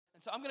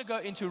So I'm going to go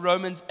into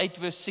Romans 8,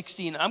 verse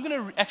 16. I'm going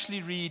to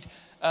actually read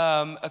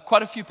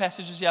quite a few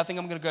passages here. I think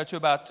I'm going to go to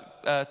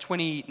about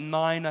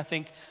 29, I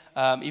think,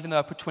 even though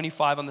I put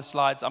 25 on the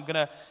slides. I'm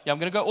going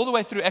to go all the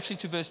way through actually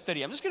to verse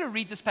 30. I'm just going to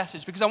read this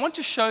passage because I want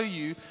to show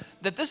you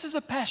that this is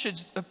a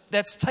passage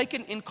that's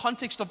taken in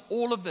context of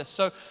all of this.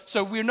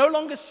 So we're no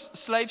longer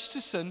slaves to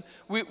sin.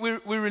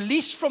 We're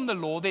released from the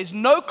law. There's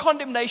no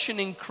condemnation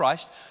in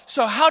Christ.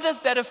 So how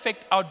does that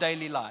affect our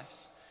daily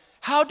lives?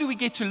 How do we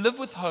get to live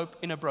with hope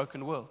in a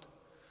broken world?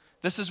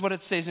 This is what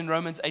it says in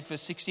Romans 8,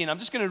 verse 16. I'm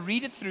just going to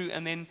read it through,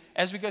 and then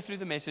as we go through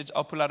the message,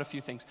 I'll pull out a few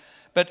things.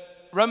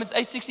 But Romans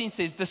 8:16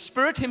 says, "The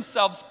Spirit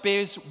Himself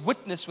bears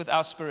witness with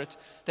our spirit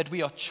that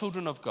we are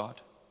children of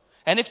God.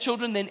 And if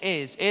children, then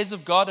heirs, heirs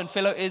of God and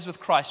fellow heirs with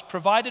Christ,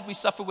 provided we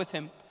suffer with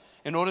Him,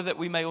 in order that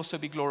we may also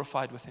be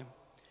glorified with Him."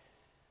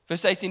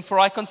 Verse 18, "For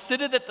I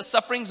consider that the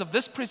sufferings of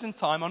this present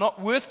time are not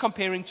worth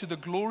comparing to the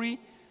glory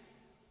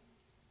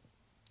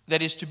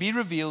that is to be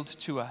revealed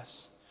to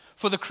us.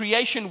 For the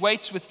creation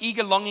waits with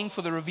eager longing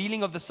for the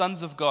revealing of the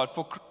sons of God.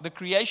 For the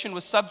creation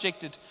was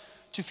subjected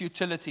to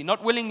futility,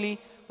 not willingly,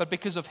 but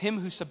because of Him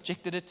who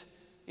subjected it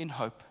in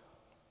hope.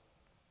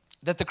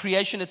 That the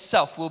creation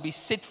itself will be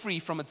set free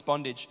from its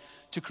bondage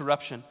to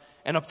corruption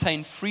and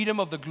obtain freedom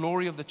of the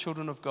glory of the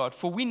children of God.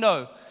 For we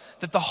know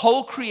that the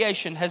whole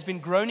creation has been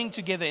groaning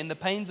together in the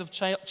pains of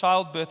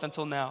childbirth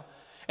until now.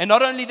 And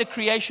not only the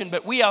creation,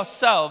 but we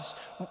ourselves,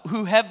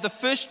 who have the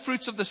first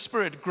fruits of the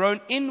Spirit,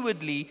 groan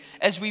inwardly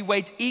as we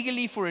wait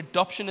eagerly for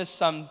adoption as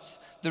sons,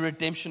 the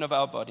redemption of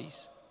our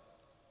bodies.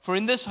 For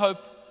in this hope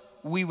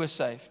we were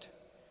saved.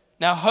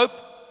 Now hope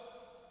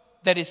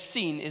that is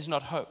seen is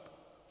not hope.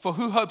 For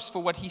who hopes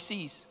for what he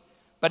sees?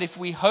 But if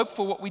we hope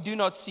for what we do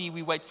not see,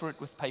 we wait for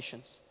it with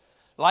patience.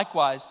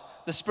 Likewise,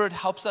 the Spirit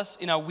helps us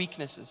in our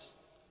weaknesses.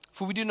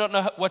 For we do not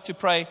know what to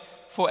pray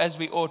for as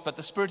we ought, but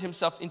the Spirit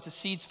Himself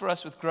intercedes for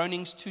us with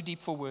groanings too deep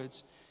for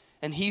words.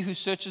 And He who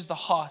searches the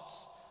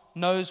hearts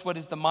knows what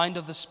is the mind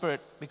of the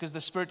Spirit, because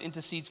the Spirit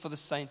intercedes for the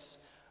saints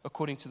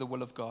according to the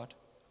will of God.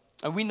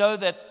 And we know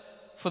that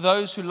for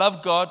those who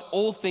love God,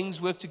 all things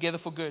work together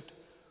for good,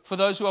 for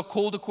those who are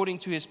called according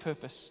to His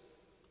purpose.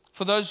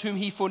 For those whom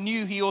He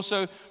foreknew, He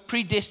also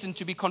predestined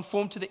to be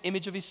conformed to the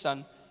image of His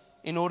Son,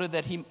 in order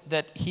that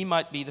he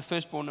might be the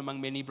firstborn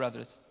among many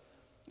brothers.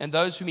 And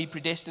those whom He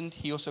predestined,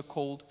 He also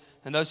called.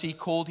 And those He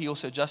called, He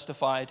also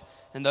justified.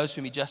 And those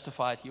whom He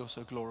justified, He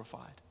also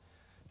glorified."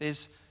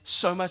 There's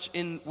so much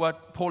in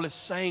what Paul is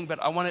saying,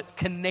 but I want to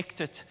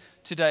connect it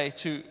today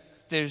to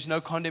there is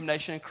no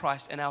condemnation in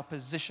Christ and our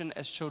position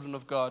as children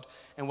of God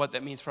and what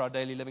that means for our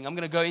daily living. I'm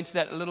going to go into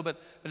that a little bit,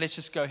 but let's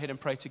just go ahead and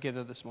pray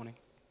together this morning.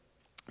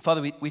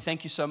 Father, we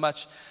thank You so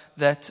much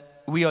that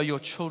we are Your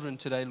children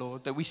today,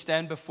 Lord, that we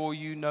stand before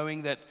You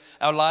knowing that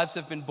our lives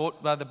have been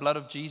bought by the blood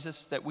of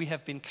Jesus, that we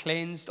have been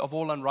cleansed of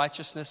all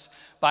unrighteousness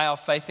by our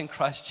faith in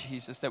Christ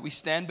Jesus, that we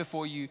stand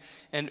before You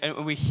and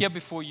we're here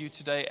before You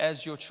today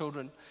as Your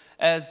children,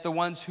 as the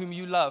ones whom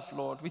You love,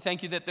 Lord. We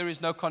thank You that there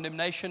is no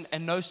condemnation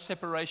and no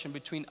separation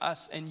between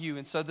us and You.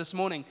 And so this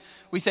morning,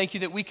 we thank You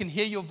that we can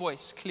hear Your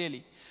voice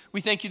clearly.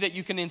 We thank You that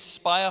You can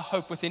inspire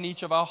hope within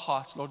each of our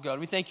hearts, Lord God.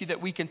 We thank You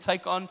that we can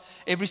take on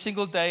every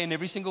single day and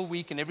every single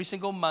week and every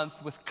single month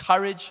with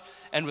courage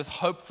and with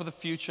hope for the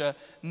future,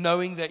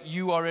 knowing that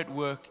You are at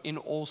work in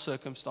all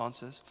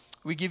circumstances.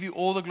 We give You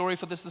all the glory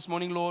for this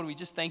morning, Lord. We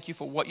just thank You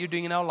for what You're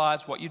doing in our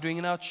lives, what You're doing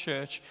in our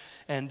church,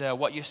 and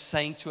what You're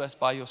saying to us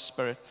by Your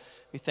Spirit.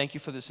 We thank You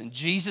for this in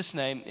Jesus'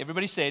 name.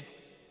 Everybody said,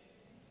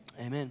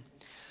 Amen.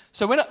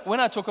 So when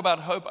I talk about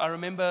hope, I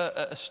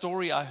remember a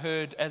story I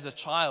heard as a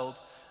child.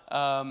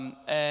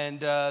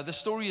 The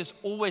story has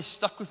always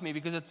stuck with me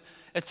because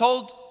it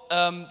told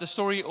the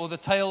story or the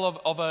tale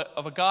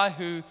of a guy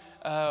who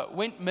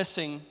went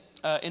missing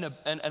and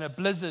a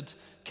blizzard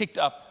kicked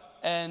up,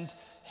 and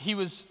he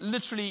was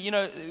literally,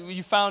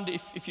 you found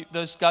if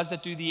those guys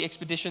that do the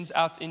expeditions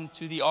out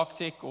into the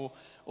Arctic or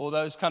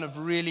those kind of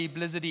really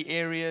blizzardy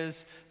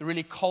areas, the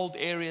really cold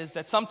areas,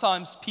 that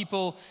sometimes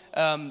people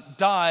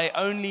die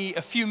only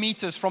a few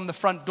meters from the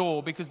front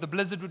door because the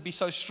blizzard would be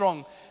so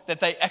strong that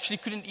they actually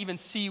couldn't even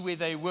see where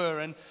they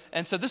were.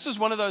 And so this was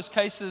one of those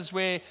cases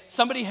where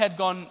somebody had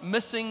gone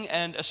missing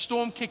and a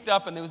storm kicked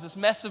up and there was this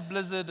massive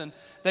blizzard and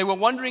they were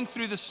wandering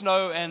through the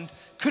snow and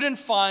couldn't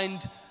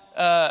find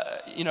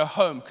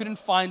home, couldn't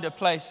find a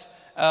place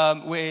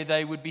where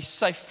they would be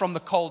safe from the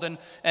cold.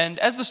 And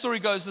as the story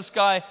goes, this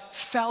guy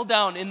fell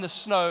down in the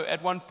snow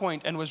at one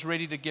point and was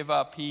ready to give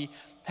up. He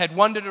had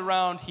wandered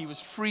around. He was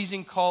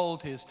freezing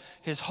cold.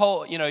 His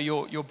whole,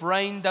 your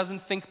brain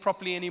doesn't think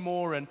properly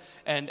anymore,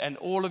 and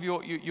all of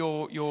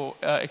your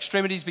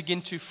extremities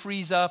begin to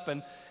freeze up.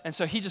 And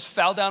so he just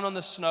fell down on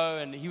the snow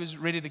and he was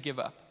ready to give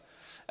up.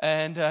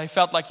 And he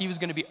felt like he was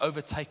going to be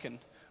overtaken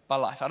by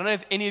life. I don't know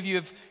if any of you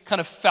have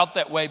kind of felt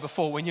that way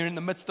before when you're in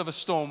the midst of a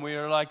storm where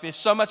you're like, there's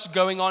so much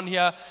going on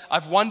here.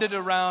 I've wandered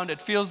around.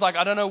 It feels like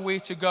I don't know where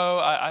to go.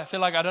 I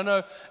feel like I don't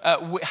know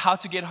how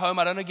to get home.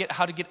 I don't know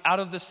how to get out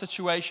of this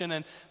situation.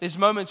 And there's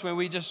moments when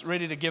we're just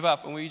ready to give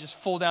up and we just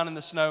fall down in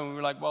the snow and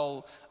we're like,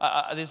 well,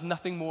 there's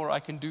nothing more I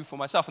can do for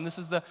myself. And this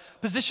is the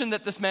position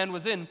that this man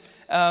was in.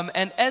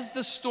 And as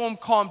the storm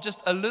calmed just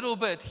a little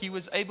bit, he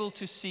was able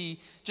to see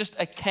just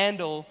a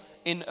candle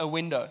in a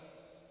window.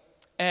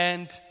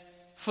 And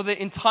for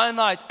the entire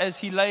night, as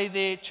he lay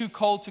there, too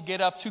cold to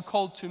get up, too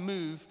cold to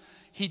move,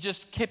 he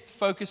just kept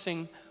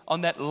focusing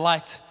on that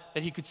light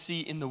that he could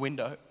see in the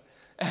window.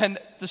 And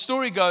the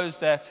story goes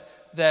that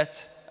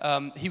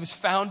he was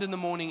found in the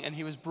morning and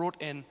he was brought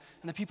in.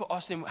 And the people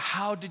asked him,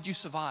 how did you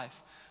survive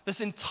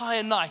this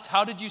entire night?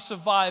 How did you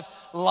survive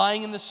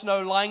lying in the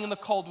snow, lying in the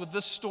cold with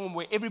this storm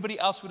where everybody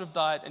else would have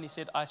died? And he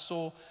said, I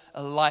saw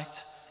a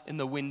light in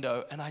the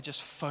window and I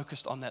just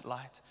focused on that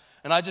light.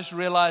 And I just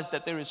realized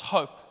that there is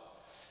hope.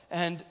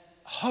 And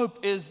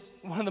hope is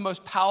one of the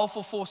most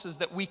powerful forces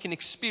that we can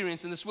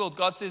experience in this world.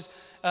 God says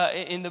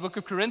in the book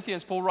of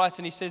Corinthians, Paul writes,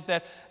 and he says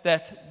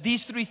that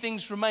these three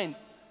things remain: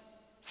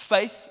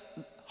 faith,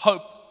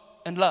 hope,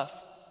 and love.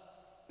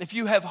 If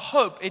you have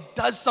hope, it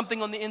does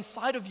something on the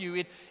inside of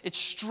you. It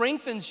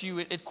strengthens you.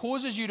 It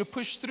causes you to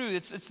push through.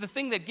 It's the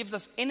thing that gives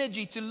us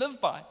energy to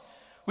live by.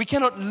 We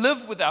cannot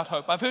live without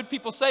hope. I've heard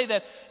people say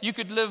that you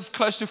could live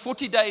close to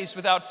 40 days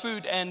without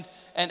food and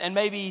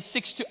maybe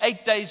 6 to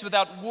 8 days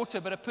without water,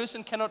 but a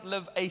person cannot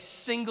live a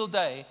single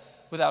day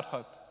without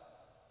hope.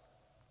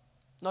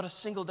 Not a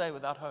single day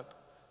without hope.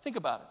 Think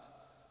about it.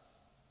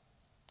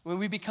 When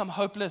we become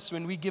hopeless,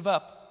 when we give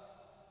up,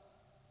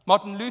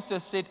 Martin Luther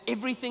said,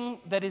 everything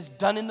that is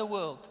done in the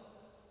world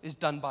is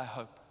done by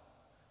hope.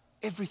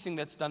 Everything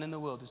that's done in the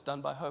world is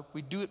done by hope.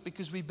 We do it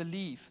because we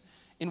believe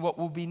in what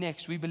will be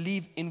next. We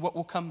believe in what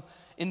will come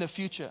in the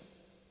future.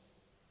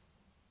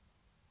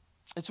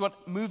 It's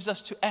what moves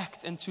us to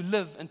act and to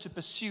live and to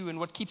pursue and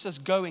what keeps us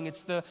going.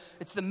 It's the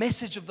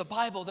message of the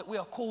Bible that we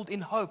are called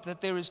in hope,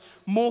 that there is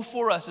more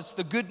for us. It's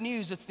the good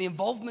news. It's the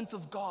involvement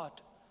of God.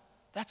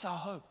 That's our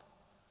hope.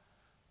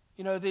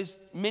 You know, there's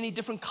many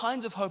different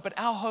kinds of hope, but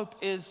our hope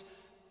is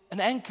an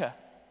anchor.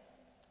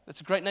 That's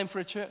a great name for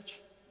a church.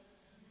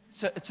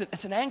 So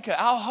it's an anchor.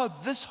 Our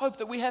hope, this hope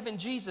that we have in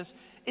Jesus,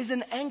 is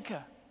an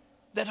anchor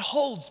that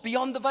holds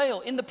beyond the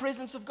veil in the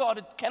presence of God.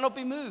 It cannot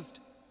be moved.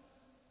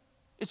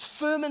 It's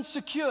firm and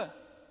secure.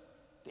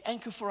 The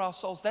anchor for our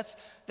souls. That's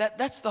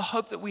the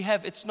hope that we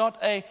have. It's not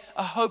a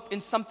hope in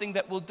something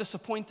that will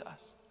disappoint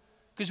us,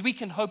 because we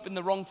can hope in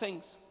the wrong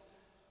things.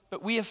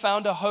 But we have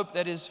found a hope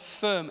that is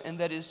firm and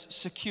that is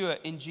secure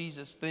in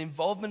Jesus. The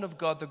involvement of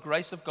God, the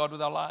grace of God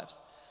with our lives.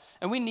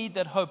 And we need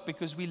that hope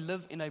because we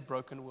live in a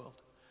broken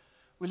world.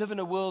 We live in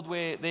a world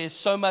where there's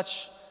so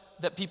much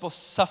that people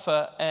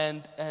suffer,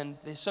 and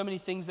there's so many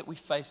things that we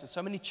face and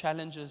so many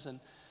challenges. And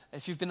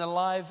if you've been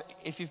alive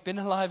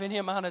any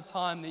amount of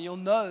time, then you'll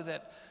know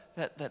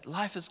that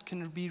life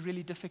can be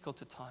really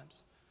difficult at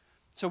times.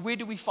 So where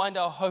do we find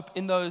our hope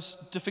in those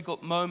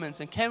difficult moments?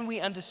 And can we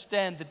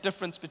understand the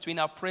difference between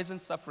our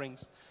present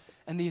sufferings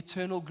and the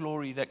eternal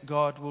glory that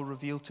God will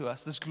reveal to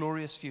us, this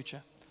glorious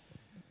future?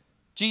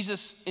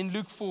 Jesus in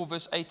Luke 4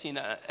 verse 18,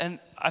 and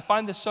I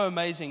find this so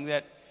amazing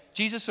that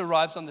Jesus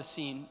arrives on the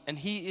scene, and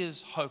he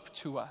is hope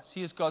to us.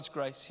 He is God's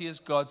grace. He is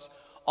God's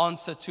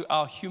answer to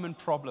our human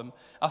problem,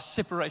 our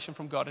separation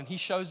from God. And he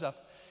shows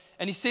up,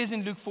 and he says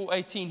in Luke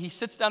 4:18, he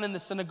sits down in the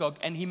synagogue,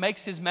 and he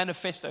makes his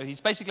manifesto.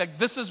 He's basically like,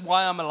 this is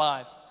why I'm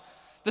alive.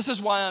 This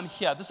is why I'm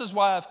here. This is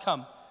why I've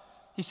come.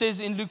 He says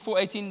in Luke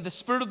 4:18, the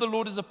Spirit of the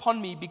Lord is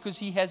upon me because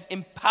he has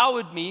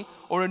empowered me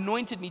or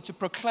anointed me to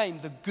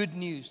proclaim the good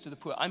news to the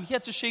poor. I'm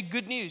here to share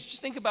good news.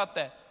 Just think about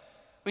that.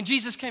 When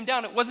Jesus came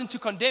down, it wasn't to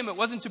condemn, it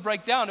wasn't to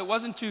break down, it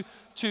wasn't to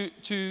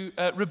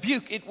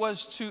rebuke, it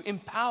was to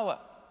empower.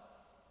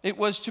 It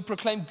was to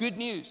proclaim good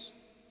news.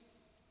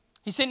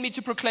 He sent me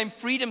to proclaim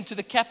freedom to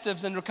the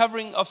captives and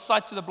recovering of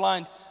sight to the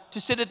blind, to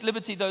set at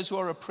liberty those who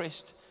are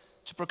oppressed,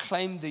 to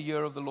proclaim the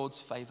year of the Lord's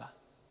favor.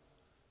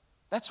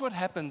 That's what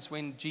happens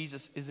when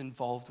Jesus is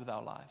involved with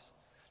our lives.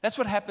 That's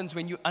what happens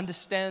when you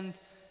understand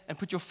and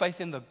put your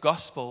faith in the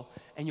gospel,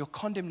 and your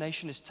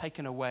condemnation is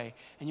taken away.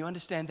 And you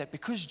understand that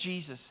because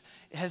Jesus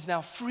has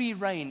now free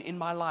reign in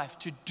my life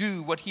to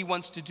do what he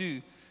wants to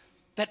do,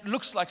 that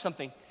looks like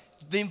something.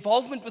 The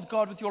involvement with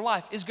God with your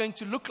life is going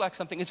to look like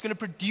something. It's going to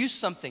produce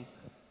something.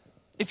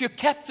 If you're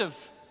captive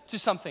to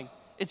something,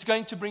 it's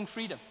going to bring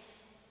freedom.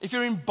 If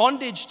you're in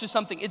bondage to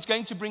something, it's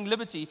going to bring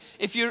liberty.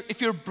 If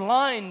you're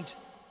blind,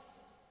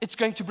 it's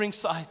going to bring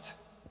sight.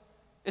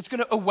 It's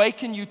going to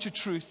awaken you to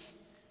truth.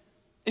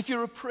 If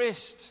you're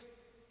oppressed,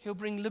 he'll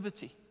bring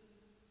liberty.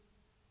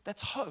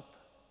 That's hope.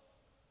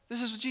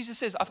 This is what Jesus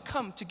says. I've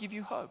come to give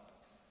you hope.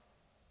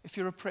 If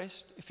you're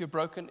oppressed, if you're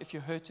broken, if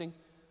you're hurting,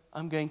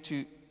 I'm going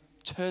to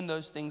turn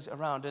those things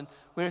around. And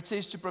where it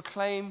says to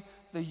proclaim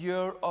the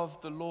year of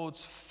the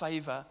Lord's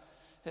favor,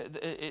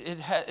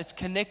 it's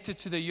connected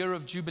to the year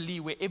of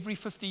Jubilee, where every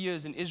 50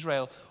 years in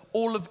Israel,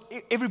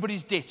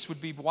 everybody's debts would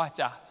be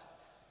wiped out.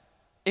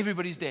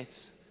 everybody's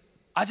debts.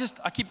 I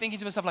keep thinking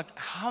to myself, like,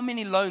 how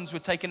many loans were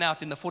taken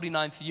out in the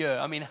 49th year?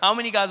 I mean, how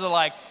many guys are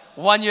like,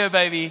 1 year,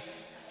 baby,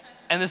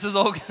 and this is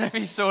all going to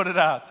be sorted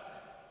out?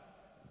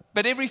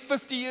 But every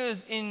 50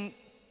 years in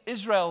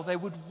Israel, they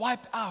would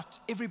wipe out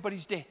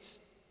everybody's debts.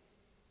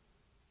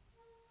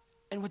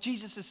 And what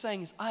Jesus is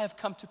saying is, I have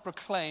come to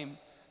proclaim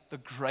the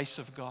grace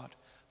of God,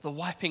 the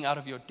wiping out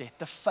of your debt.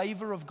 The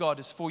favor of God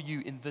is for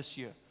you in this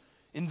year,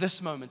 in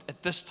this moment,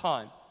 at this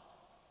time.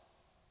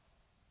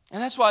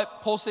 And that's why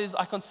Paul says,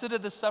 I consider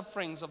the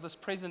sufferings of this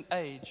present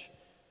age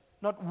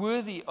not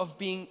worthy of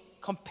being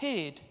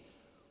compared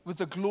with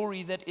the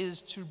glory that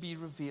is to be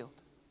revealed.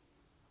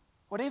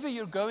 Whatever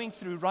you're going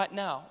through right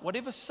now,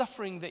 whatever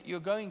suffering that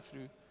you're going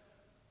through,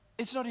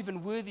 it's not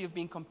even worthy of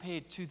being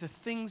compared to the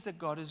things that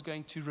God is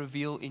going to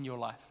reveal in your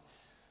life.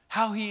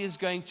 How He is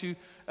going to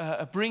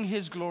bring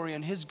His glory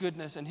and His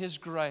goodness and His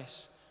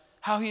grace.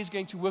 How He is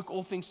going to work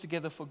all things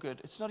together for good.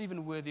 It's not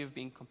even worthy of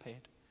being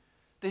compared.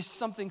 There's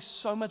something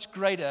so much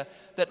greater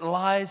that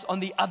lies on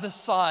the other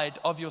side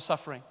of your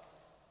suffering.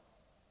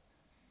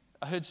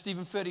 I heard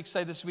Stephen Furtick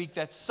say this week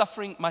that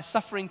my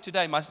suffering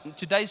today,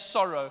 today's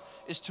sorrow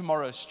is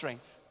tomorrow's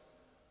strength.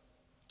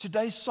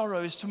 Today's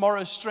sorrow is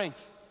tomorrow's strength.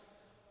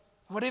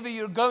 Whatever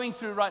you're going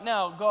through right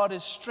now, God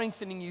is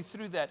strengthening you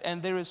through that,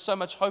 and there is so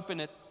much hope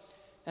in it.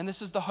 And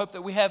this is the hope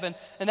that we have, and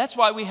that's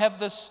why we have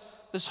this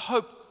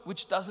hope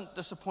which doesn't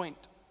disappoint.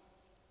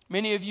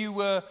 Many of you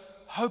were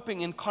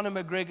hoping in Conor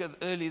McGregor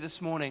early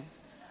this morning.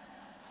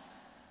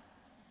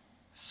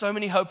 So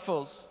many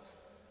hopefuls.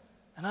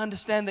 And I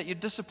understand that you're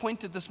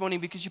disappointed this morning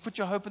because you put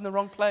your hope in the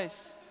wrong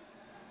place.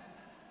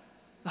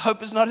 The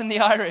hope is not in the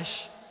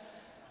Irish.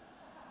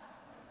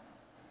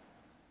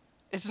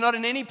 It's not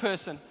in any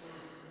person.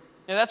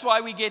 And that's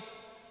why we get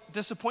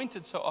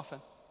disappointed so often.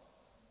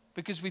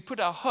 Because we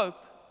put our hope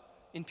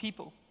in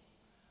people.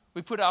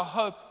 We put our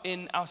hope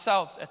in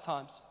ourselves at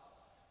times.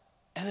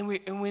 And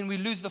then when we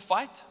lose the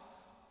fight,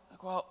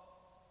 like, well,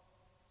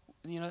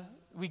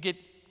 we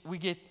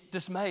get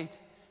dismayed.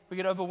 We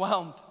get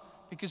overwhelmed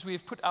because we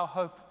have put our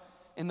hope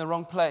in the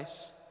wrong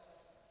place.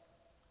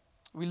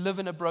 We live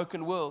in a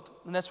broken world.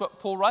 And that's what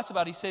Paul writes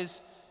about. He says,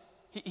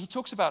 he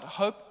talks about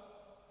hope.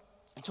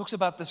 He talks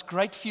about this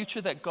great future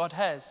that God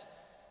has.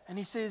 And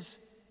he says,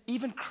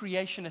 even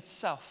creation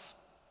itself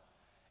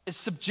is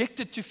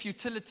subjected to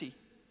futility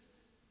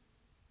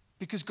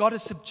because God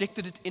has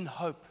subjected it in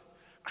hope.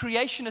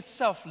 Creation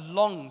itself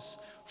longs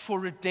for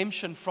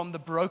redemption from the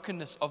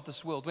brokenness of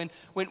this world.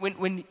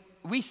 When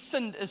we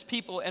sinned as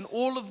people and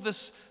all of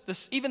this,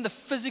 even the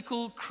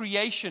physical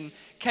creation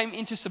came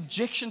into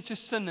subjection to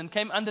sin and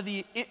came under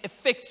the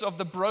effects of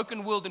the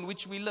broken world in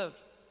which we live.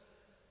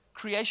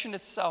 Creation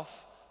itself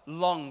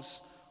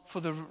longs for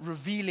the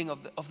revealing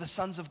of the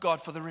sons of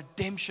God, for the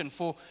redemption,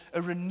 for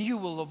a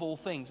renewal of all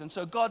things. And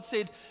so God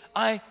said,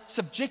 I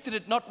subjected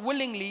it not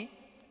willingly.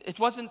 It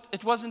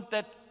wasn't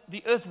that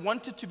the earth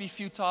wanted to be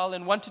futile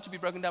and wanted to be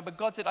broken down, but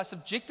God said, I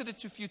subjected it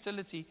to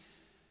futility.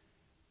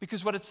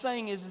 Because what it's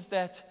saying is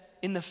that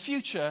in the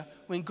future,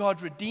 when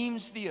God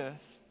redeems the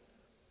earth,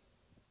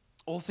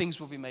 all things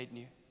will be made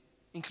new,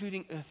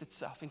 including earth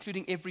itself,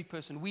 including every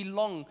person. We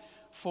long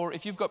for,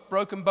 if you've got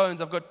broken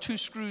bones, I've got 2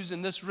 screws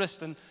in this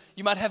wrist, and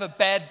you might have a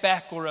bad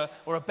back or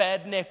a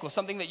bad neck or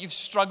something that you've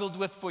struggled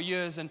with for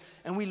years, and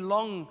we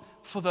long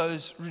for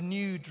those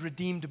renewed,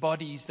 redeemed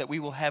bodies that we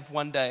will have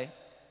one day.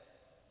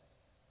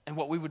 And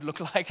what we would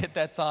look like at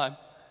that time.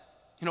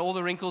 All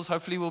the wrinkles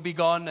hopefully will be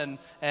gone,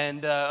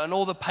 and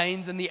all the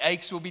pains and the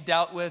aches will be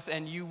dealt with,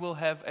 and you will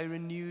have a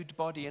renewed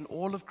body. And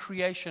all of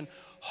creation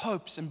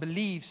hopes and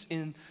believes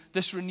in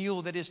this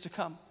renewal that is to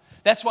come.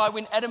 That's why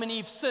when Adam and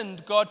Eve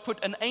sinned, God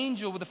put an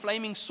angel with a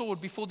flaming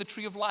sword before the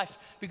tree of life,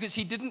 because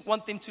He didn't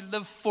want them to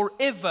live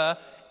forever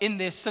in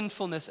their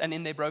sinfulness and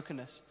in their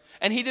brokenness.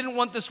 And He didn't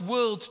want this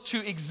world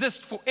to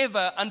exist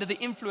forever under the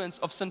influence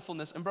of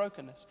sinfulness and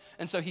brokenness.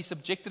 And so He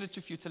subjected it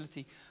to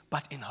futility,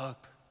 but in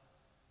hope.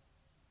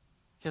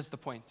 Here's the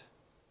point.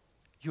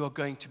 You are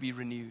going to be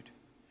renewed.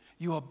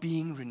 You are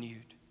being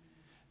renewed.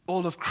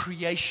 All of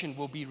creation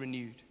will be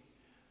renewed.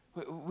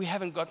 We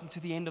haven't gotten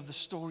to the end of the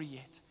story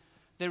yet.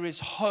 There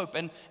is hope,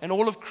 and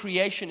all of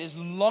creation is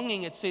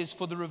longing, it says,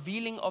 for the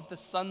revealing of the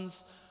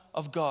sons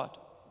of God.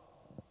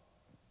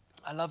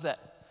 I love that.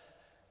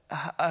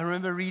 I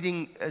remember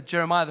reading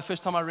Jeremiah, the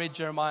first time I read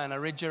Jeremiah, and I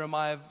read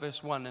Jeremiah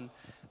verse 1,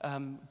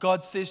 and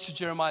God says to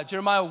Jeremiah,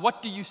 Jeremiah,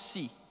 what do you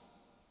see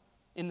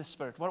in the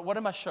Spirit? What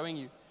am I showing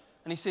you?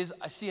 And He says,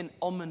 I see an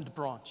almond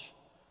branch.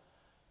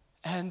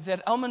 And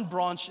that almond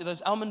branch,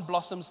 those almond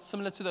blossoms,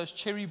 similar to those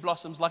cherry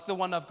blossoms, like the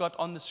one I've got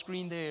on the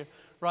screen there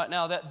right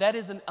now, that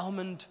is an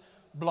almond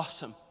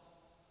blossom.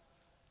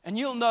 And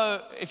you'll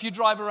know, if you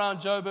drive around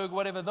Joburg,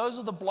 whatever, those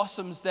are the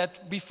blossoms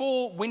that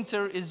before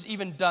winter is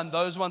even done,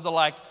 those ones are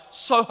like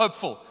so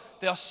hopeful.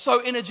 They are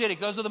so energetic.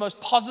 Those are the most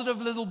positive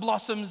little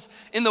blossoms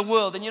in the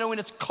world. And when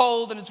it's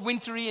cold and it's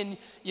wintry, and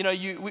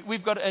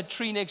we've got a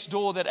tree next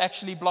door that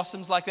actually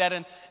blossoms like that.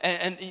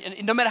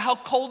 And no matter how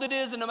cold it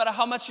is, and no matter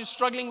how much you're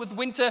struggling with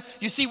winter,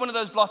 you see one of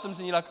those blossoms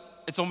and you're like,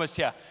 it's almost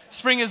here.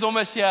 Spring is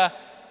almost here.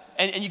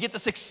 and you get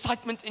this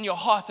excitement in your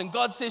heart. And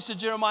God says to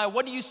Jeremiah,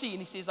 what do you see? And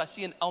he says, I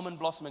see an almond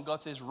blossom. And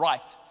God says,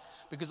 right,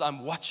 because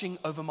I'm watching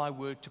over my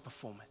word to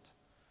perform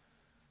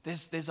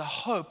it. There's a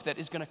hope that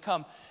is going to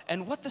come.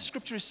 And what the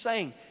scripture is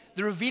saying,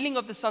 the revealing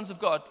of the sons of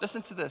God,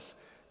 listen to this,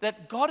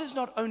 that God is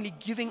not only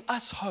giving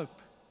us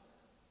hope,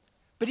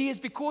 but He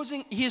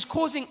is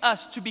causing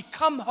us to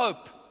become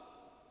hope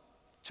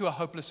to a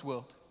hopeless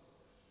world.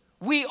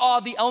 We are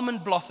the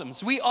almond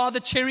blossoms. We are the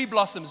cherry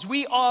blossoms.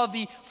 We are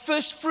the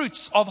first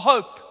fruits of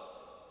hope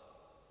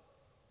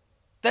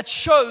that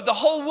show the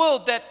whole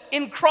world that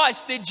in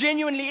Christ there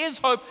genuinely is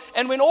hope.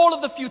 And when all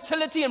of the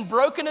futility and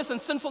brokenness and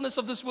sinfulness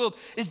of this world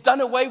is done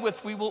away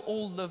with, we will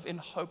all live in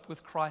hope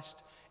with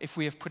Christ if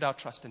we have put our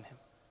trust in Him.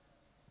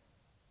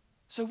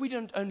 So we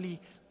don't only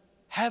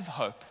have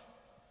hope,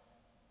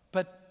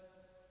 but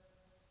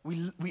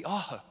we are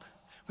hope.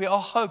 We are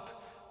hope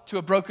to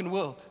a broken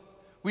world.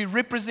 We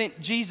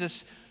represent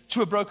Jesus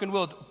to a broken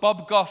world.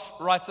 Bob Goff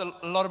writes a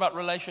lot about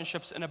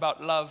relationships and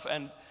about love,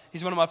 and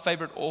he's one of my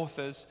favorite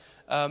authors.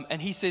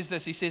 And he says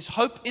this, he says,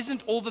 hope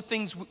isn't all the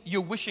things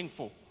you're wishing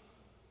for.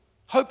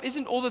 Hope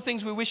isn't all the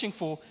things we're wishing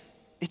for.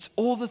 It's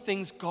all the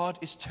things God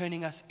is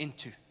turning us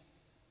into.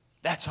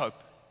 That's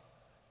hope.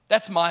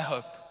 That's my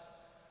hope.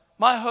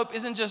 My hope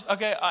isn't just,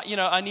 okay,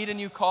 I need a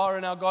new car,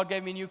 and now God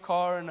gave me a new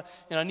car, and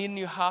I need a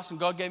new house, and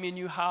God gave me a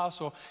new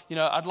house, or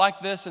I'd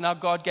like this, and now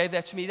God gave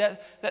that to me.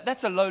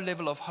 That's a low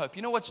level of hope.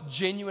 You know what's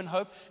genuine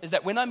hope? Is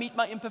that when I meet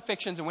my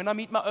imperfections, and when I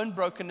meet my own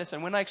brokenness,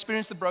 and when I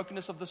experience the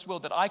brokenness of this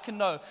world, that I can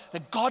know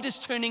that God is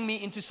turning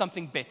me into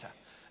something better.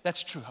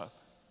 That's true hope.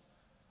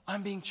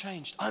 I'm being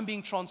changed. I'm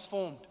being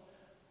transformed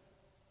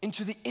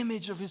into the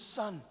image of His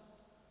Son,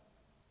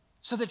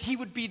 so that He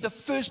would be the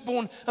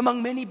firstborn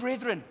among many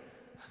brethren.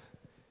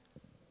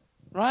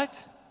 Right?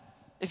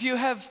 If you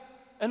have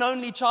an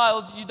only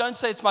child, you don't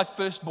say it's my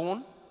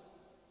firstborn.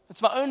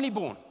 It's my only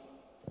born.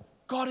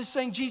 God is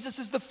saying Jesus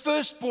is the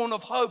firstborn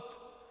of hope,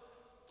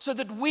 so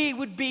that we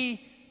would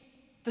be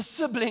the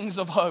siblings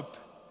of hope.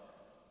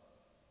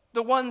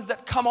 The ones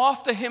that come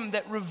after Him,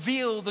 that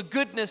reveal the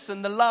goodness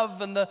and the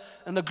love and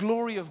the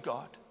glory of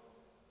God.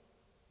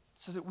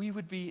 So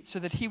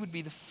that He would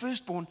be the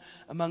firstborn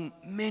among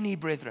many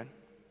brethren.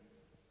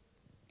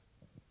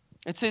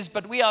 It says,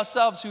 but we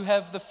ourselves who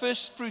have the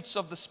first fruits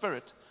of the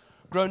Spirit,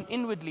 groan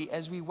inwardly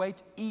as we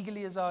wait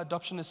eagerly as our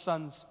adoption as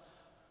sons,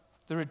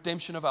 the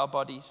redemption of our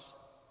bodies.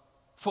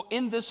 For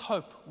in this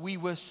hope we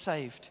were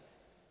saved.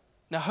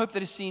 Now hope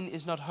that is seen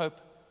is not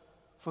hope,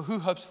 for who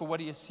hopes for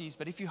what he sees?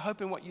 But if you hope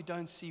in what you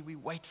don't see, we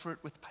wait for it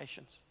with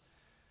patience.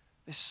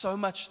 There's so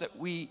much that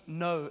we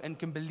know and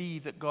can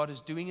believe that God is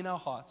doing in our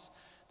hearts,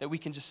 that we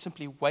can just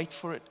simply wait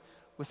for it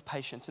with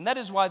patience. And that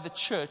is why the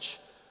church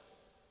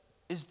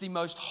is the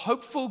most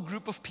hopeful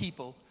group of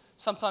people,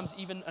 sometimes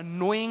even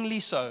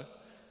annoyingly so,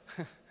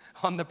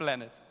 on the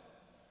planet.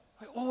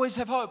 We always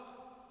have hope.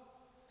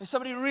 If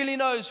somebody really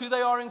knows who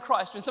they are in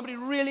Christ, when somebody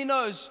really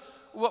knows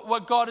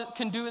what God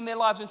can do in their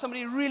lives, when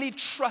somebody really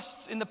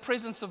trusts in the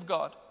presence of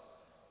God,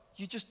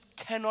 you just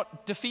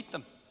cannot defeat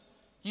them.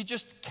 You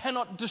just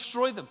cannot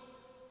destroy them.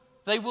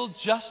 They will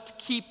just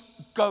keep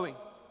going.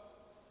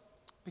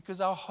 Because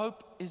our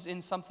hope is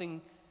in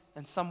something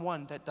and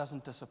someone that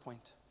doesn't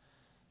disappoint.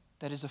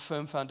 That is a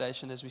firm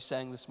foundation, as we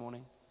sang this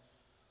morning.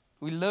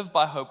 We live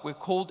by hope, we're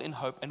called in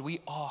hope, and we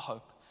are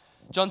hope.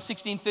 John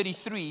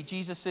 16:33,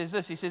 Jesus says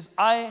this. He says,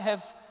 I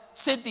have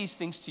said these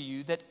things to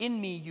you, that in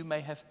me you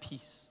may have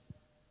peace.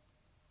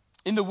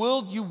 In the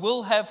world you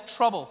will have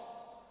trouble.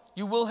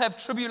 You will have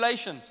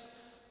tribulations.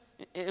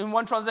 In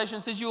one translation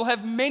it says you will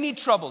have many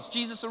troubles.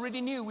 Jesus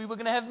already knew we were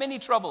going to have many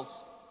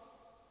troubles.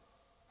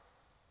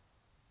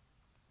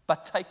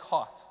 But take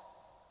heart.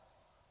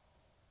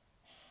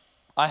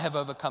 I have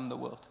overcome the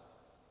world.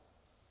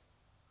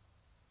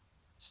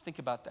 Just think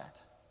about that.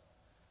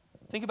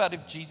 Think about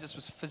if Jesus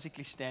was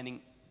physically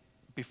standing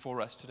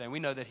before us today. We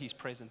know that He's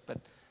present, but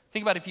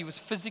think about if He was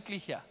physically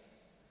here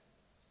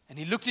and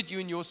He looked at you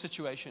in your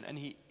situation and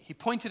He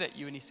pointed at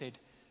you and He said,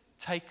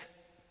 take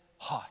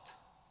heart.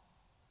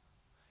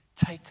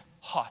 Take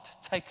heart.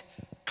 Take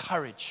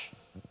courage.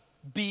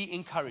 Be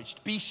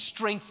encouraged. Be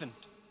strengthened.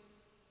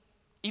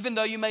 Even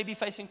though you may be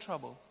facing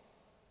trouble,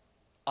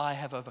 I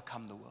have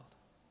overcome the world.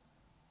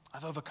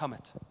 I've overcome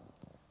it.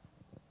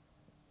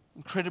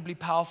 Incredibly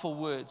powerful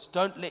words.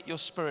 Don't let your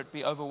spirit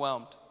be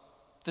overwhelmed.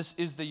 This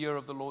is the year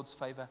of the Lord's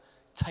favor.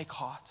 Take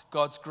heart.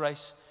 God's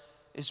grace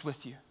is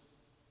with you.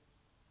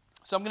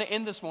 So I'm going to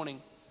end this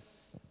morning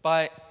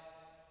by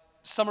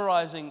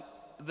summarizing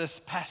this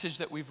passage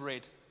that we've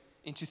read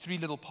into 3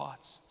 little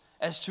parts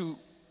as to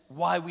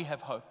why we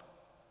have hope,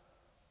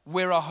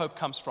 where our hope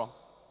comes from.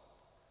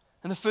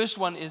 And the first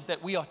one is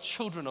that we are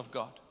children of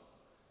God.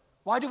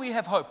 Why do we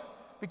have hope?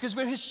 Because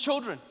we're His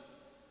children.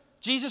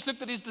 Jesus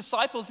looked at His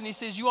disciples and He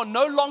says, you are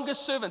no longer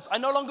servants. I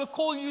no longer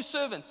call you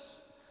servants.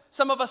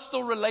 Some of us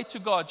still relate to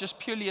God just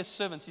purely as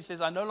servants. He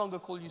says, I no longer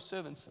call you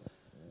servants.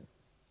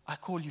 I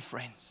call you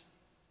friends.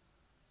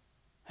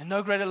 And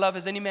no greater love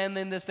has any man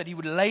than this, that he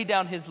would lay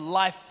down his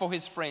life for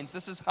his friends.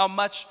 This is how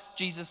much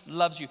Jesus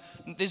loves you.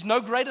 There's no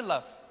greater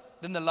love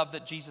than the love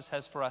that Jesus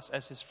has for us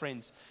as his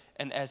friends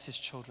and as his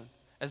children,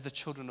 as the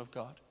children of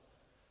God.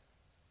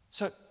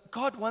 So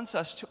God wants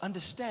us to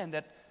understand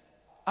that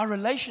our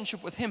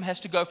relationship with him has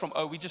to go from,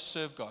 we just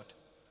serve God.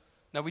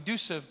 Now, we do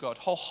serve God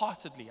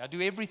wholeheartedly. I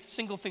do every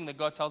single thing that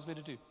God tells me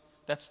to do.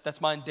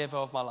 That's my endeavor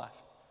of my life.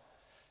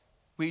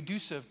 We do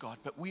serve God,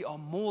 but we are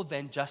more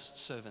than just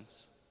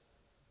servants.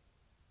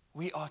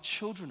 We are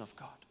children of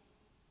God.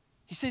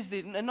 He says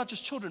that, and not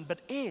just children,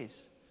 but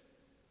heirs.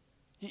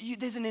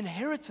 There's an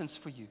inheritance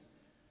for you.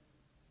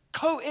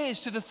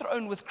 Co-heirs to the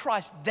throne with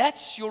Christ.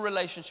 That's your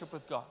relationship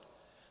with God.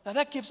 Now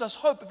that gives us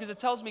hope, because it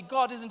tells me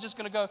God isn't just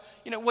going to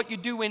go, what you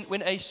do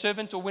when a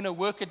servant or when a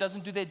worker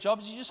doesn't do their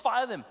jobs, you just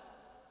fire them.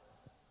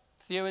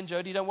 Theo and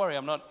Jody, don't worry,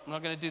 I'm not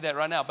going to do that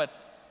right now, but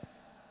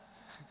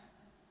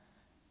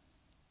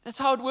that's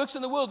how it works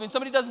in the world. When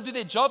somebody doesn't do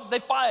their jobs, they're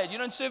fired. You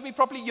don't serve me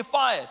properly, you're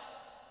fired.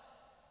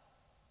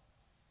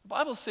 The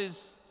Bible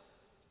says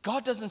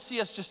God doesn't see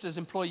us just as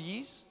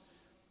employees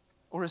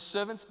or as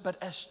servants,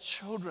 but as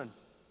children.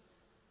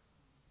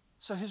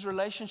 So his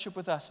relationship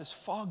with us is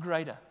far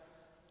greater.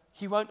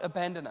 He won't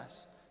abandon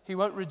us. He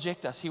won't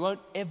reject us. He won't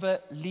ever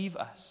leave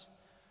us.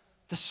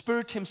 The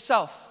Spirit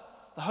himself,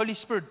 the Holy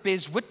Spirit,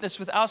 bears witness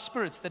with our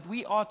spirits that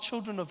we are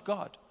children of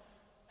God.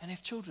 And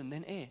if children,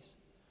 then heirs.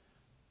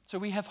 So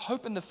we have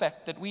hope in the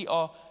fact that we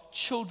are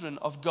children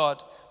of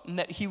God, and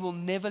that he will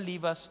never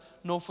leave us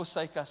nor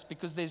forsake us,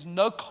 because there's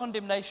no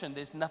condemnation.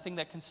 There's nothing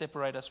that can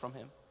separate us from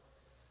him.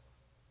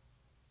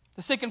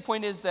 The second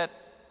point is that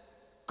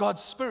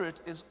God's Spirit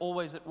is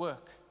always at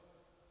work.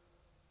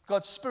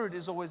 God's Spirit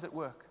is always at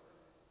work.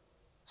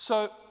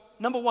 So,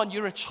 number one,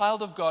 you're a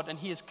child of God, and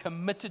he is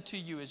committed to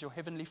you as your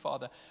heavenly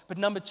Father. But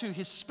number two,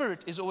 his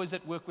Spirit is always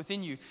at work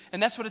within you.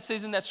 And that's what it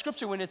says in that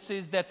scripture when it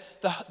says that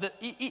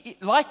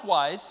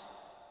likewise,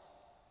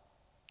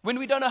 when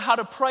we don't know how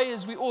to pray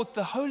as we ought,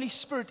 the Holy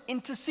Spirit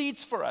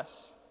intercedes for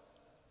us.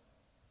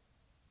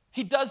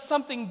 He does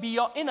something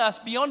in us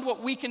beyond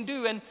what we can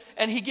do,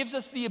 and he gives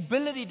us the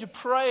ability to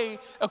pray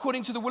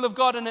according to the will of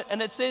God.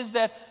 And it says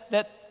that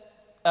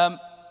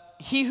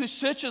he who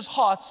searches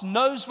hearts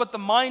knows what is the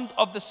mind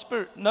of the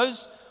Spirit,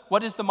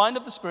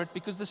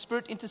 because the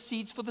Spirit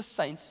intercedes for the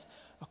saints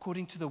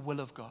according to the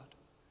will of God.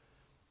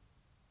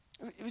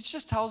 It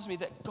just tells me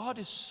that God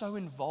is so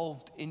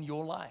involved in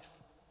your life.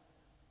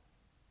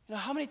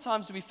 How many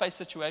times do we face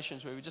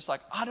situations where we're just like,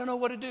 I don't know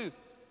what to do.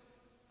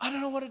 I don't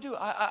know what to do.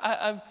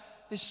 I'm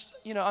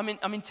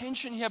in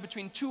tension here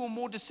between two or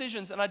more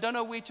decisions, and I don't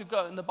know where to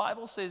go. And the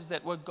Bible says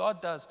that what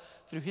God does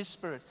through his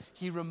Spirit,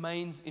 he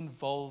remains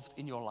involved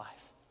in your life.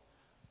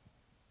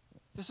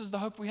 This is the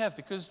hope we have,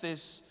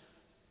 because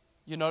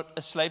you're not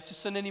a slave to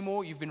sin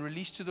anymore. You've been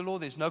released to the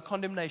Lord. There's no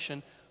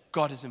condemnation.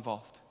 God is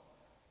involved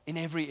in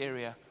every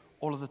area,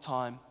 all of the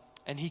time,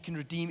 and he can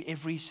redeem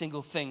every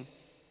single thing.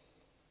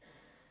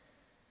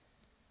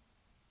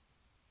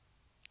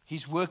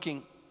 He's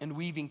working and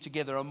weaving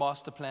together a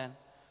master plan.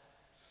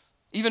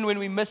 Even when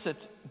we miss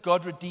it,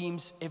 God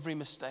redeems every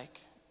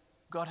mistake.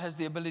 God has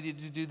the ability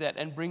to do that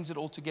and brings it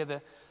all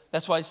together.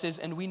 That's why he says,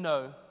 and we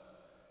know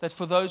that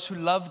for those who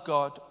love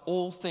God,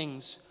 all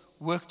things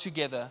work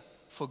together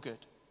for good.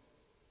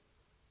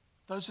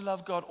 Those who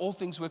love God, all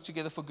things work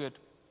together for good.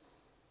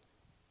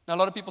 Now, a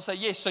lot of people say,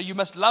 yes, so you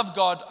must love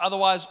God,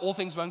 otherwise all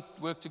things won't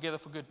work together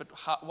for good. But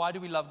why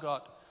do we love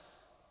God?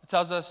 It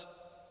tells us,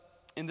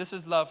 and this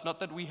is love, not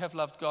that we have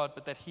loved God,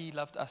 but that he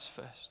loved us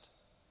first.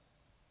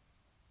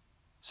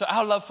 So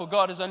our love for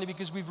God is only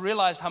because we've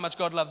realized how much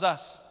God loves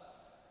us.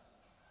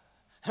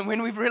 And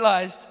when we've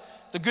realized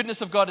the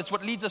goodness of God, it's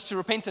what leads us to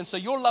repentance. So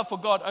your love for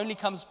God only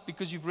comes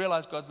because you've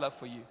realized God's love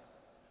for you.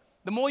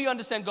 The more you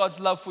understand God's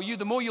love for you,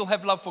 the more you'll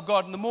have love for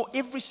God, and the more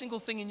every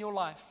single thing in your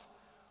life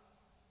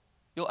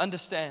you'll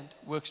understand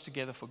works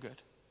together for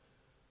good.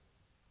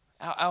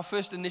 Our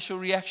first initial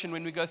reaction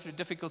when we go through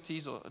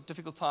difficulties or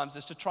difficult times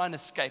is to try and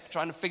escape,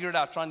 trying to figure it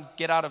out, trying to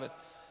get out of it.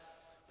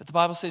 But the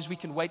Bible says we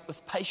can wait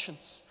with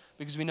patience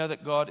because we know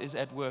that God is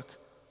at work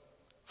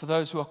for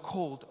those who are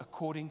called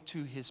according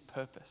to his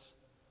purpose.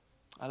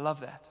 I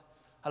love that.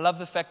 I love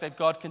the fact that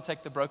God can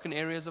take the broken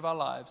areas of our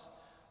lives,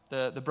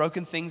 the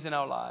broken things in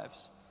our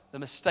lives, the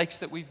mistakes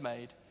that we've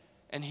made,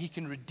 and he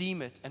can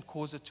redeem it and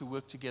cause it to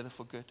work together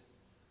for good.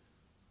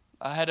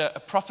 I had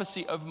a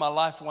prophecy over my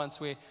life once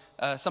where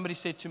somebody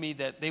said to me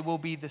that there will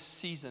be this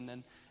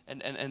season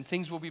and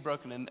things will be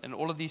broken and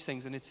all of these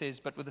things. And it says,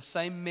 but with the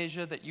same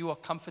measure that you are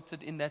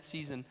comforted in that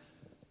season,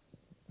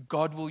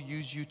 God will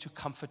use you to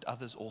comfort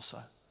others also.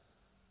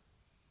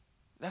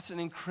 That's an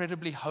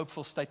incredibly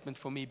hopeful statement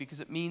for me, because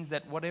it means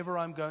that whatever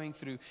I'm going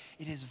through,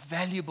 it is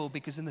valuable,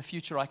 because in the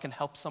future I can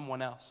help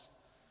someone else.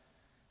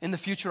 In the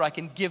future I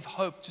can give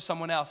hope to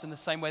someone else in the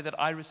same way that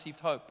I received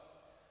hope.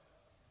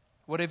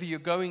 Whatever you're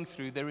going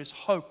through, there is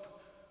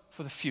hope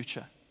for the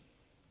future,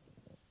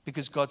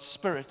 because God's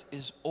Spirit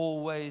is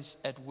always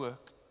at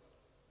work.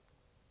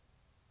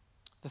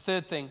 The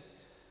third thing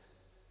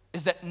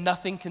is that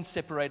nothing can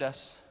separate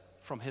us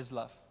from his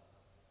love.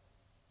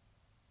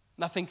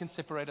 Nothing can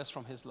separate us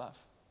from his love.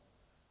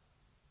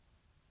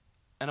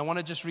 And I want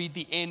to just read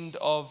the end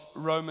of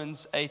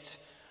Romans 8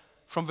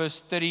 from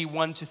verse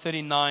 31 to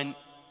 39.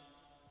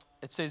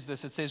 It says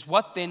this. It says,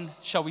 what then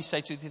shall we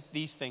say to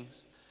these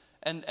things?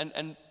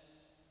 And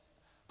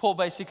Paul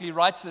basically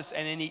writes this,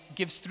 and then he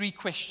gives 3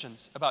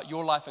 questions about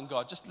your life and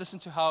God. Just listen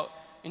to how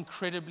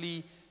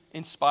incredibly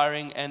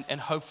inspiring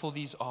and hopeful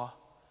these are.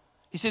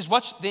 He says,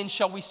 what then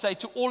shall we say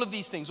to all of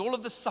these things, all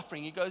of this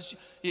suffering? He goes,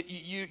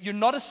 you're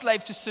not a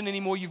slave to sin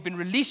anymore. You've been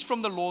released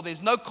from the law.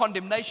 There's no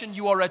condemnation.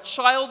 You are a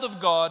child of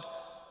God.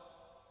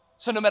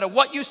 So no matter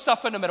what you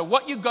suffer, no matter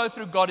what you go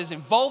through, God is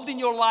involved in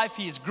your life.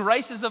 His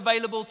grace is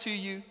available to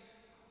you.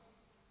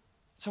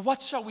 So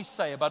what shall we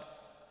say about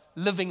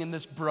living in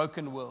this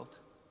broken world?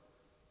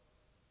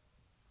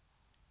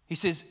 He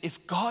says,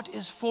 if God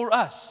is for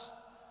us,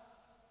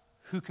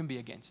 who can be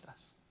against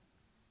us?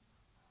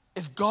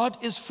 If God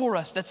is for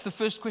us, that's the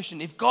first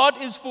question. If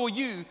God is for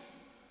you,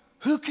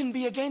 who can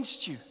be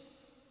against you?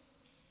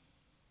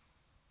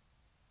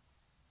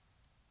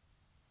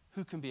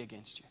 Who can be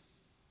against you?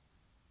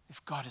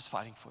 If God is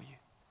fighting for you,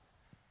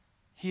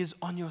 He is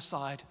on your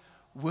side,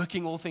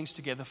 working all things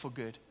together for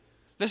good.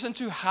 Listen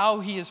to how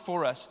He is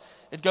for us.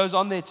 It goes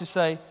on there to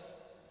say,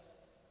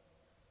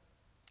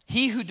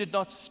 He who did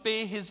not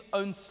spare His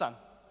own Son.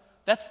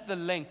 That's the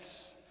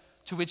lengths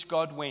to which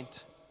God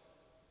went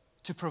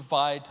to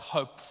provide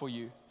hope for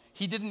you.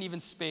 He didn't even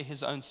spare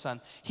His own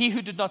Son. He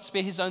who did not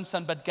spare His own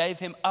Son, but gave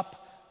Him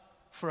up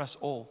for us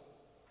all.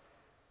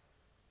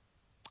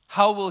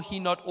 How will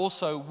He not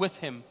also with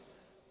Him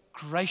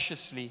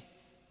graciously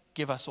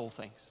give us all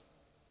things?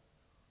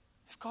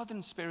 If God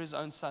didn't spare His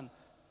own Son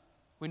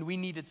when we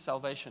needed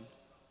salvation,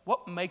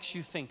 what makes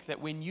you think that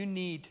when you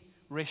need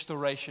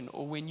restoration,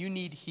 or when you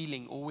need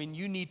healing, or when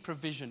you need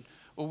provision,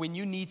 or when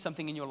you need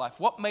something in your life,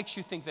 what makes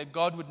you think that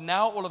God would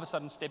now all of a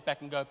sudden step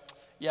back and go,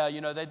 yeah,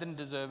 they didn't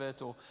deserve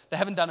it, or they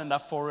haven't done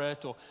enough for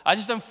it, or I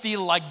just don't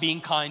feel like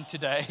being kind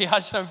today. I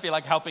just don't feel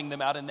like helping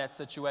them out in that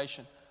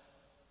situation.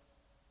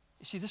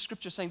 You see, this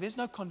scripture is saying there's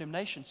no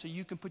condemnation, so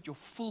you can put your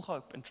full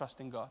hope and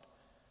trust in God.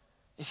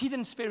 If He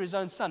didn't spare His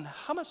own Son,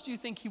 how much do you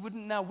think He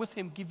wouldn't now with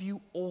Him give you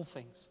all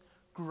things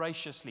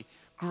graciously?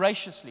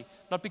 Graciously,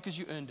 not because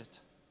you earned it.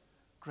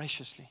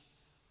 Graciously.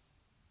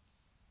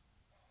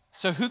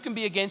 So who can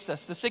be against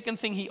us? The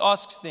second thing he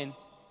asks then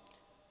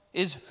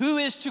is, who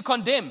is to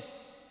condemn?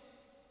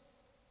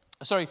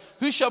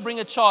 Who shall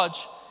bring a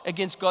charge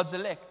against God's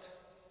elect?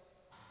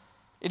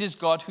 It is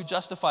God who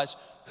justifies.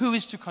 Who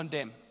is to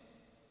condemn?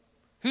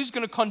 Who's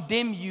going to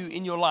condemn you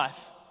in your life?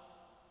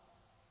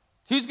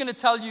 Who's going to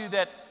tell you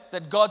that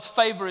God's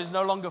favor is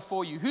no longer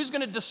for you? Who's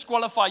going to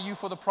disqualify you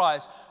for the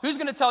prize? Who's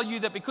going to tell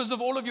you that because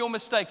of all of your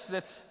mistakes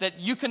that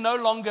you can no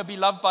longer be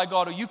loved by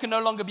God, or you can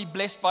no longer be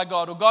blessed by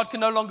God, or God can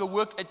no longer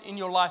work in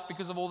your life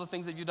because of all the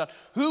things that you've done?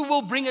 Who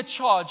will bring a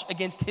charge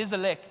against His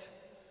elect?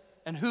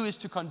 And who is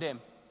to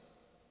condemn?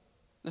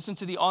 Listen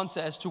to the answer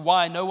as to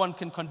why no one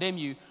can condemn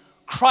you.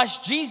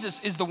 Christ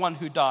Jesus is the one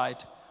who died.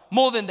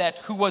 More than that,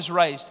 who was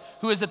raised,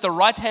 who is at the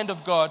right hand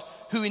of God,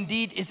 who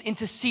indeed is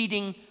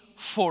interceding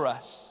for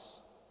us.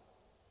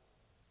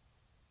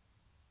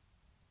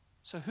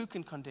 So who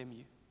can condemn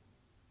you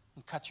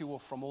and cut you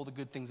off from all the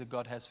good things that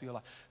God has for your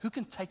life? Who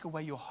can take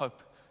away your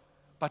hope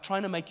by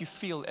trying to make you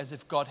feel as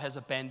if God has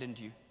abandoned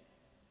you?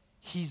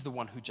 He's the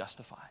one who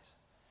justifies.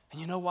 And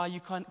you know why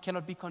you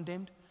cannot be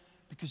condemned?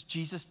 Because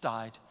Jesus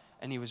died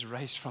and He was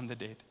raised from the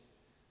dead.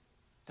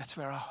 That's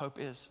where our hope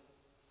is.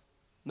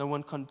 No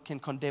one can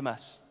condemn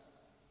us.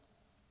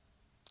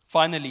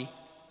 Finally,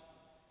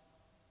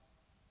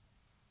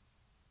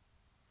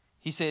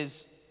 he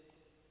says,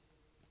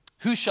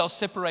 who shall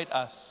separate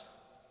us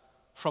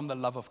from the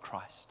love of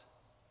Christ?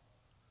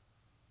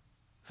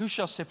 Who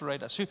shall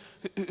separate us?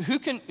 Who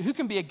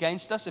can be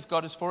against us if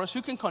God is for us?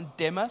 Who can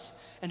condemn us?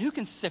 And who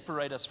can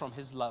separate us from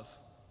His love?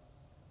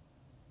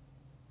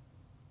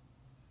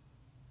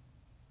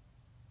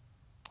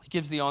 He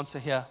gives the answer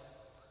here.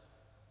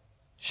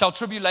 Shall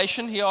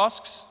tribulation, he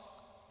asks,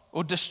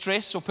 or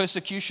distress, or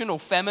persecution, or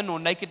famine, or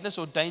nakedness,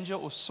 or danger,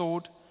 or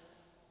sword?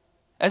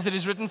 As it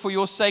is written, for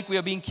your sake we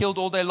are being killed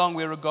all day long.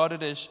 We are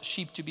regarded as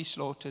sheep to be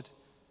slaughtered.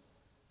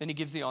 Then he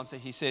gives the answer.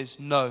 He says,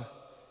 no.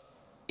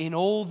 In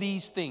all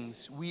these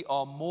things we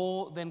are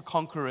more than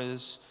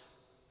conquerors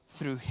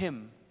through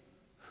Him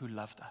who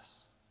loved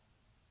us.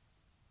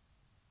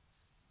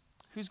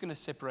 Who's going to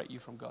separate you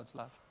from God's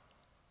love?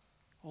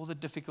 All the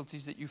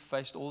difficulties that you've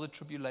faced, all the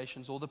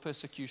tribulations, all the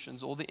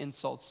persecutions, all the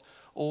insults,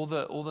 all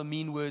the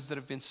mean words that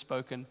have been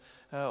spoken,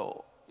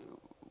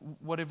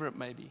 whatever it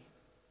may be,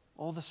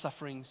 all the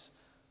sufferings,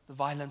 the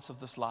violence of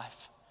this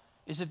life.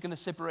 Is it going to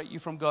separate you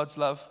from God's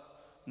love?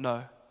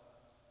 No.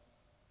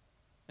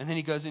 And then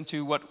he goes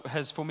into what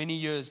has for many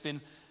years been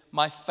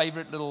my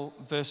favorite little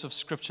verse of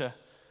scripture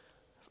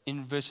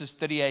in verses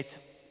 38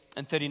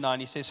 and 39.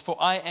 He says,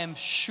 for I am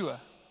sure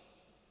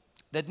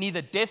that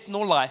neither death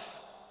nor life,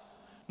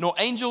 nor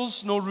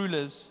angels nor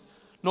rulers,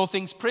 nor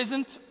things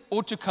present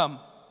or to come,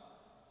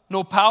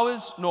 nor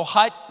powers, nor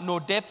height, nor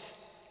depth,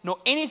 nor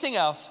anything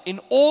else in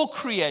all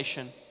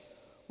creation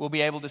will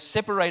be able to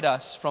separate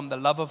us from the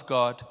love of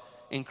God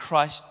in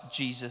Christ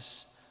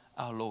Jesus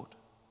our Lord.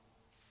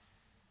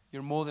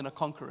 You're more than a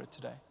conqueror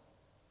today.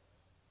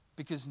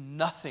 Because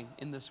nothing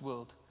in this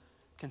world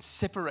can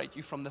separate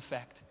you from the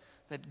fact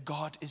that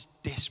God is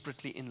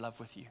desperately in love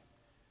with you.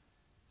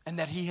 And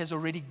that He has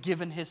already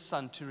given His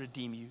Son to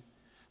redeem you.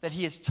 That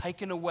He has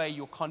taken away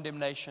your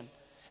condemnation.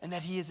 And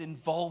that He is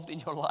involved in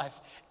your life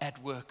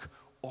at work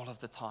all of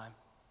the time.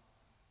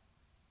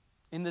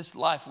 In this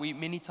life, we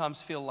many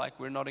times feel like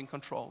we're not in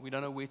control. We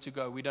don't know where to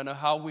go. We don't know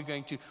how we're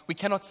going to. We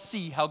cannot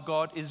see how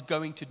God is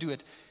going to do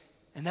it.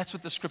 And that's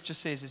what the scripture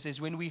says. It says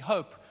when we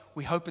hope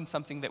in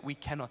something that we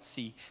cannot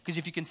see. Because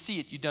if you can see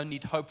it, you don't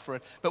need hope for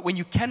it. But when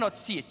you cannot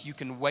see it, you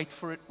can wait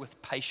for it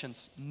with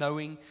patience,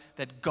 knowing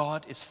that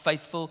God is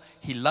faithful,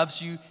 He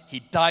loves you, He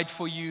died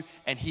for you,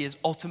 and He is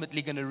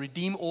ultimately going to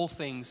redeem all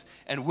things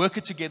and work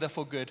it together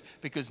for good,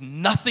 because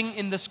nothing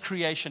in this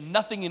creation,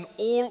 nothing in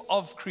all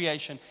of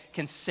creation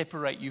can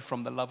separate you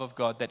from the love of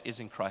God that is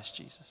in Christ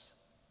Jesus.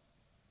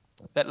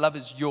 That love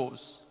is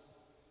yours,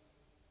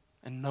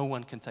 and no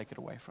one can take it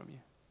away from you.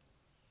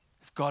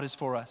 If God is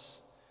for us,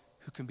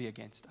 who can be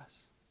against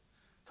us?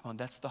 Come on,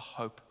 that's the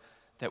hope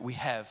that we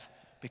have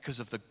because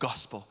of the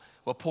gospel.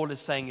 What Paul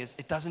is saying is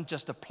it doesn't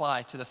just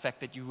apply to the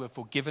fact that you were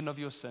forgiven of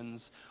your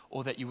sins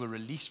or that you were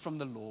released from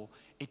the law.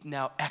 It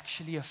now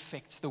actually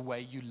affects the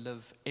way you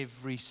live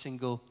every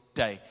single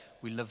day.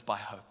 We live by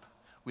hope.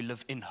 We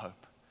live in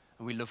hope.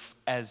 And we live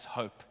as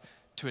hope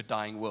to a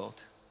dying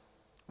world.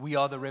 We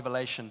are the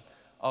revelation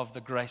of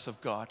the grace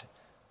of God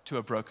to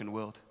a broken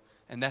world.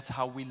 And that's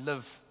how we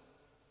live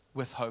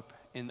with hope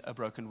in a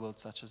broken world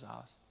such as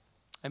ours.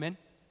 Amen?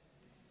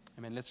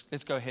 Amen.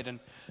 Let's go ahead and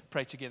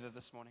pray together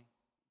this morning.